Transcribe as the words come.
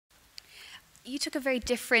You took a very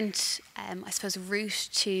different, I suppose, route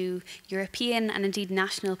to European and indeed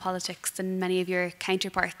national politics than many of your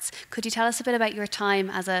counterparts. Could you tell us a bit about your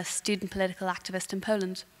time as a student political activist in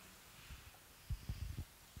Poland?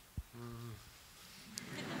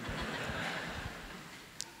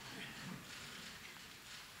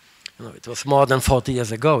 No, it was more than 40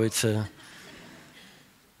 years ago.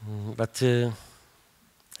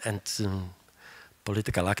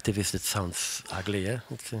 Political activist, it sounds ugly, yeah.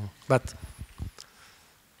 But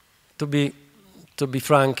to be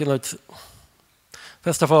frank,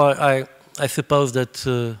 first of all, I suppose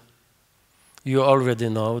that you already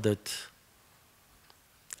know that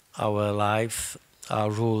our lives are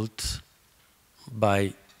ruled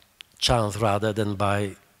by chance rather than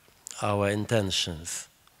by our intentions.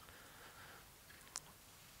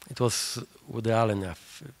 It was Woody Allen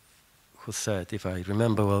who said, if I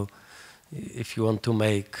remember well, if you want to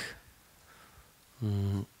make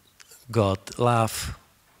God laugh,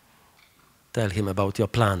 tell him about your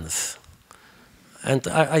plans. And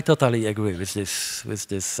I totally agree with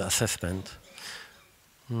this assessment.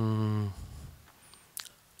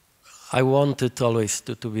 I wanted always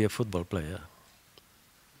to be a football player.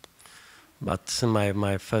 But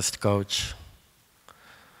my first coach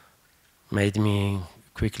made me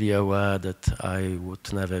quickly aware that I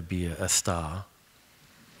would never be a star.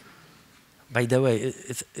 By the way,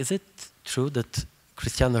 is it true that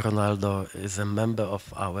Cristiano Ronaldo is a member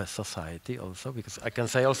of our society also? Because I can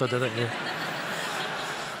say also that...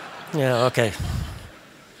 yeah, okay.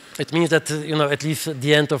 It means that, at least at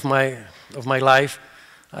the end of my life,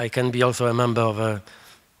 I can be also a member of a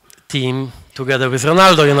team together with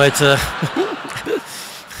Ronaldo, It's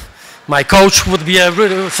my coach would be a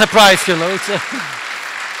really surprise,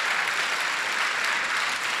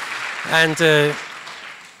 And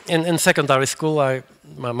in secondary school,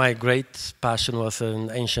 my great passion was in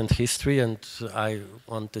ancient history, and I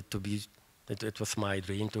wanted to be. It was my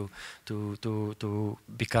dream to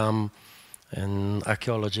become an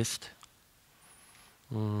archaeologist,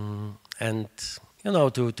 and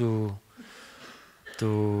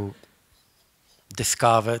to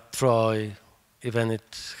discover Troy, even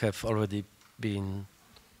it have already been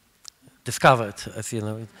discovered, as you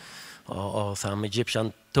know. Or some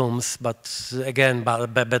Egyptian tombs, but again,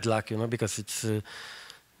 bad luck, because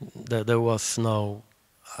there was no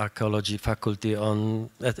archaeology faculty at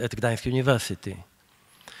Gdańsk University.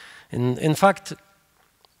 In fact,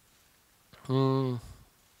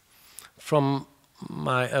 from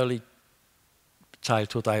my early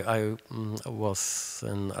childhood, I was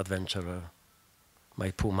an adventurer.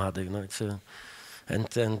 My poor mother,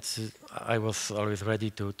 and I was always ready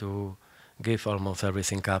to give almost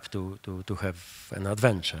everything up to have an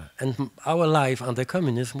adventure. And our life under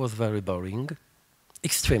communism was very boring,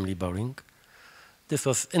 extremely boring. This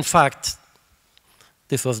was, in fact,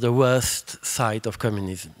 the worst side of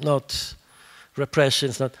communism. Not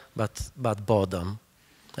repressions, but boredom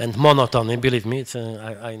and monotony. Believe me,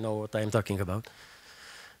 I know what I'm talking about.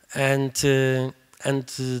 And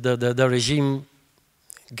the regime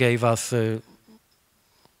gave us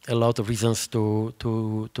a lot of reasons to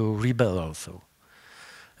rebel also,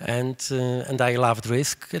 and I loved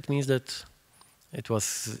risk. It means that it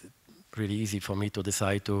was really easy for me to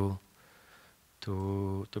decide to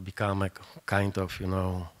become a kind of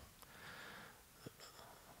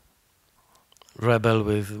rebel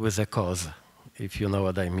with a cause, if you know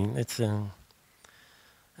what I mean.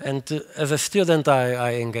 And as a student,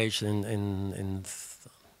 I engaged in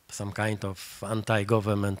some kind of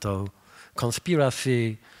anti-governmental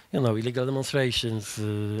conspiracy, illegal demonstrations,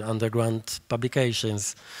 underground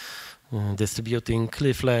publications, distributing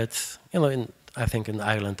leaflets. I think in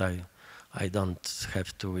Ireland I don't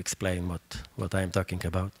have to explain what I'm talking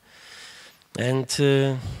about. And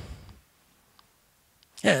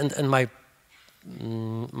and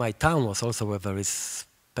my town was also a very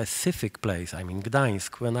specific place. I mean,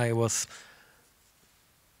 Gdańsk. When I was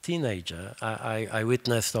teenager, I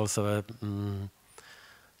witnessed also a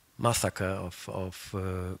massacre of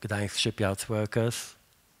Gdańsk shipyards workers.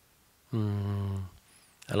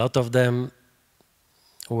 A lot of them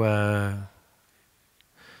were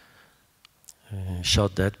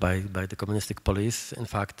shot dead by the communistic police, in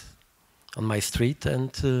fact, on my street,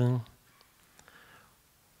 and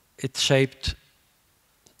it shaped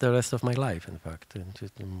the rest of my life, in fact,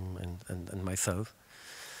 and myself.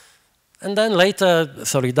 And then later,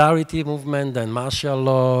 solidarity movement, then martial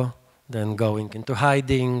law, then going into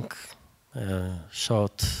hiding,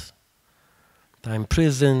 short time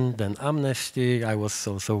prison, then amnesty. I was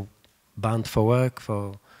also banned for work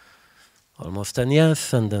for almost 10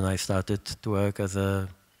 years, and then I started to work as a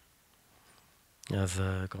as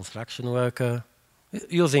a construction worker,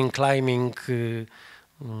 using climbing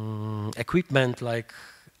equipment like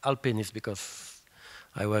alpinists, because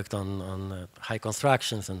I worked on high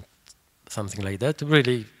constructions and something like that.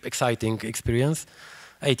 Really exciting experience.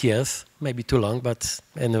 8 years, maybe too long, but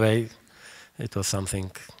anyway, it was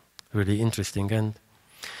something really interesting. And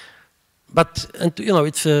you know,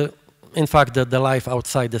 it's in fact that the life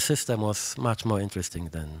outside the system was much more interesting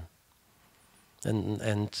than,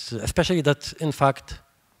 and especially that in fact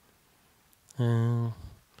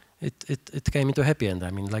it came into happy end.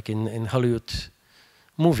 I mean, like in Hollywood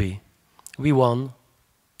movie, we won,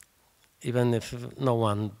 even if no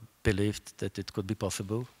one believed that it could be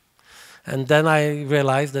possible. And then I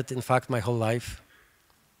realized that in fact my whole life,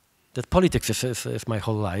 that politics is my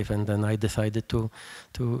whole life, and then I decided to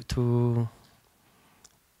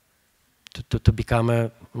become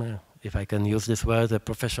a, if I can use this word, a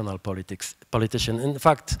professional politician. In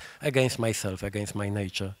fact, against myself, against my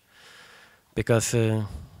nature, because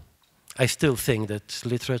I still think that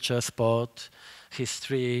literature, sport,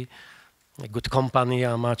 history, a good company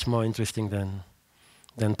are much more interesting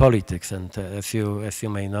than politics. And as you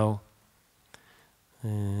may know,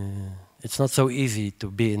 it's not so easy to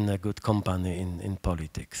be in a good company in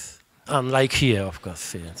politics. Unlike here, of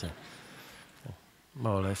course. Here, so,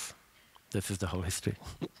 more or less, this is the whole history.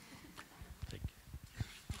 Thank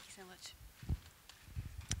you so much.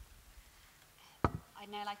 I'd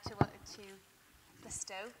now like to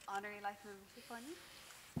bestow honorary life membership on you.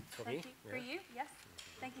 For me? For you, yes.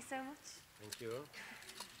 Thank you so much. Thank you.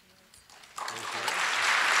 Thank you.